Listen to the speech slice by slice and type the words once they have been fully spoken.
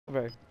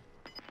velho.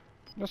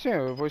 Assim,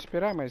 eu vou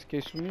esperar, mas que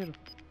eles sumiram.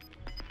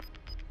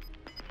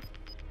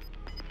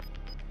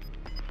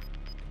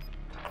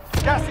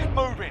 Gas is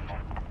moving.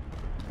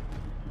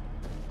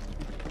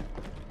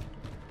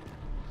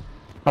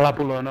 Olha lá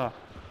pulando, ó.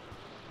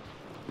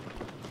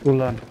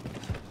 Pulando.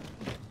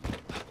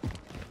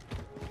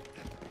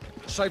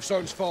 Safe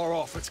zone's far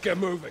off. Let's get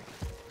moving.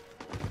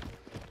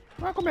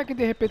 Mas como é que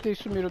de repente eles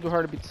sumiram do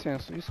Heartbeat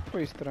Sensor? Isso que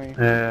foi estranho.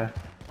 É.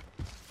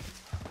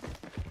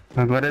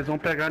 Agora eles vão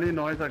pegar em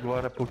nós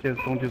agora, porque eles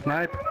estão de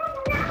sniper.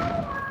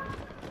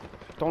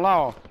 Estão lá,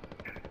 ó.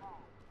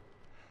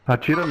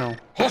 Atira não.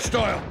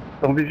 Hostile.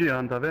 Estão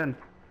vigiando, tá vendo?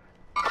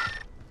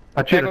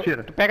 Atira, Pega,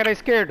 atira. tu pega da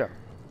esquerda.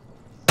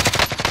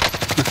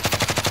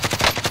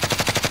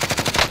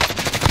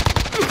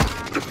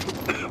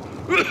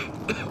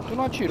 Tu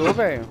não atirou,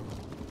 velho?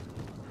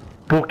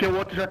 Porque o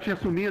outro já tinha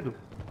sumido.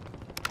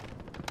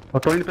 Eu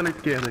tô indo pela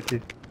esquerda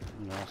aqui.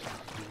 Nossa.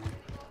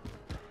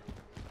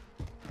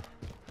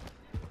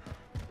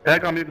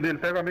 Pega o amigo dele,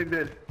 pega o amigo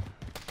dele.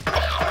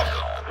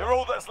 You're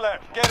all that's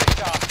left. Get it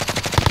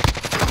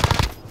done.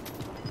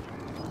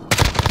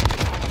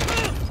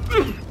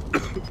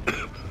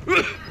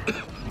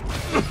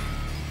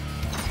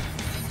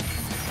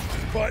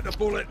 Bite the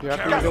bullet. Já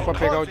Carry perdeu on. pra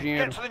pegar o Closing.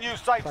 dinheiro. Get to the new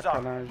safe zone.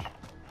 Sacanagem.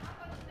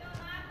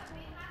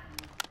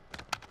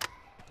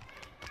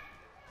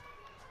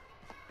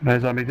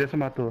 Mas o amigo dele se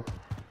matou.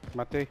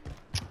 Matei.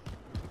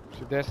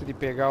 Se desse de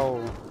pegar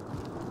o...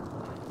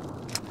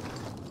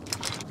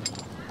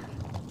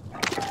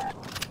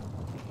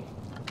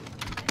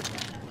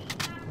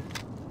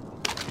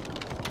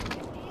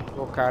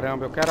 Ô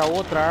caramba, eu quero a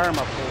outra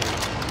arma, pô.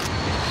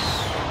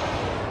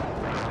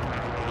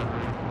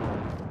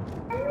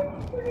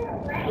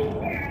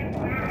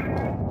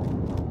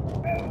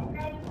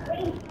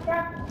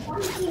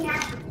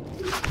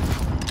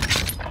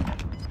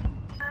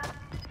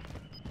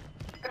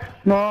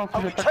 Nossa,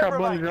 Only já tá 10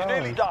 acabando remain. já. You're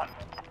nearly Ó. done.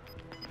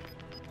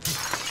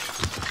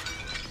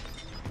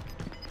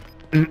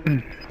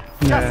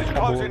 Gas É, is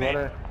acabou. closing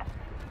in.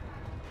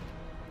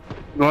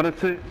 Agora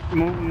você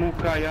não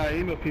caiar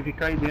aí, meu filho,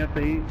 ficar aí dentro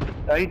aí.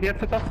 Aí dentro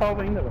você tá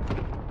salvo ainda, velho.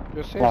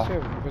 Eu sei, Lá. eu sei,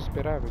 eu vou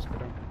esperar, vou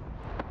esperar.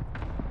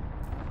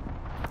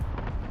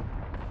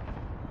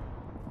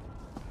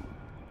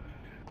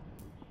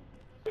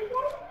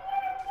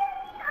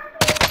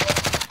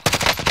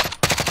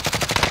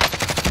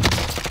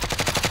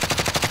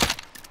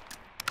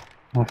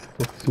 Nossa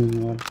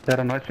senhora.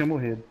 Era nós que tinha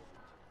morrido.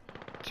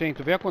 Sim,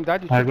 tu vê a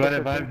quantidade de tiro que eu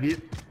Agora vai acertei?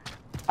 vir.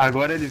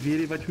 Agora ele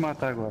vira e vai te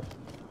matar agora.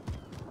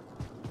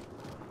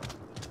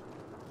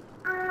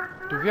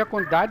 Tu viu a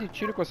quantidade de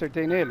tiro que eu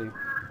acertei nele?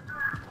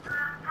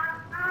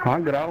 Com a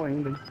grau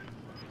ainda, hein?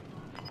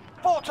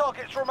 4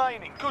 targets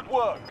remaining. Good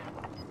work.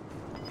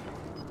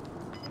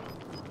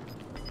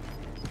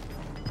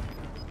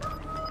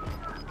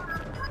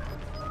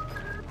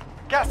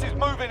 Gas is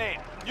moving in.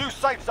 New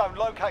safe zone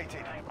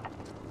located.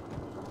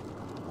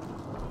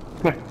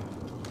 Ué.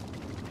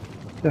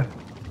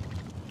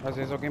 É. Às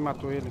vezes alguém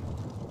matou ele.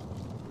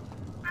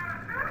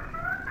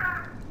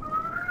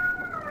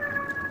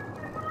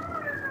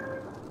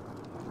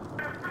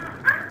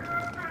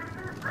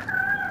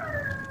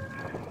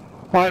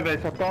 Olha,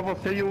 velho, só tá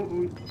você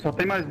e só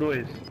tem mais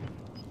dois.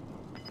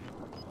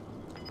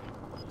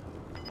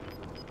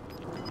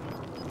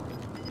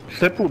 Se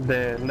você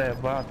puder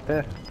levar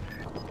até.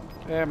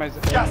 É, mas...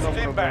 Gas esse é o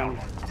is problema.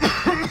 inbound.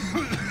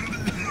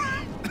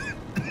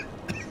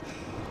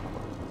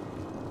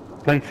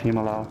 Lá em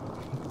cima lá, ó.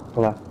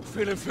 Olha lá.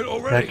 Feeling fit É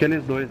already.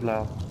 aqueles dois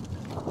lá, ó.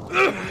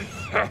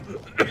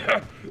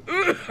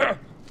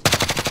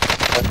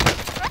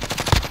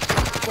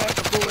 Bite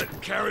the bullet.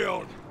 Carry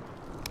on.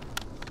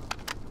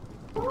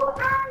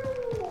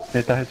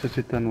 Ele tá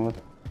ressuscitando o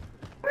outro.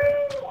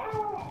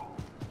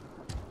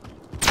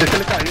 Deixa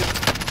ele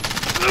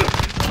cair.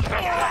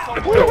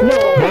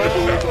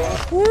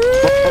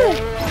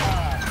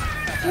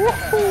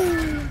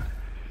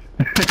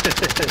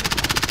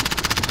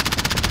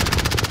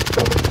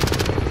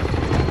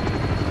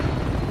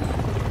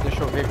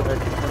 Deixa eu ver como é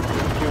que eu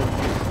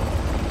fiz.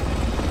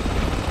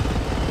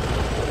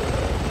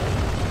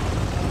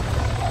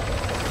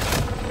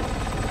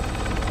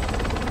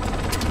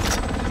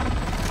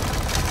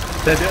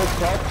 Você deu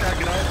sorte que a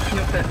grau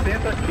tinha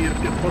 60 tiros,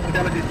 se fosse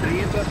dela de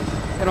 30.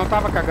 Eu não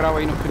tava com a grau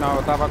aí no final,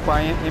 eu tava com a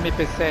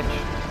MP7.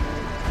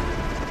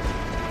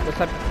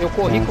 Eu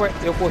corri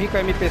com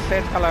a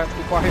MP7, que ela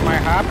corre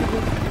mais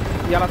rápido,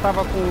 e ela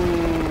tava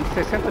com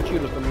 60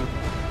 tiros também.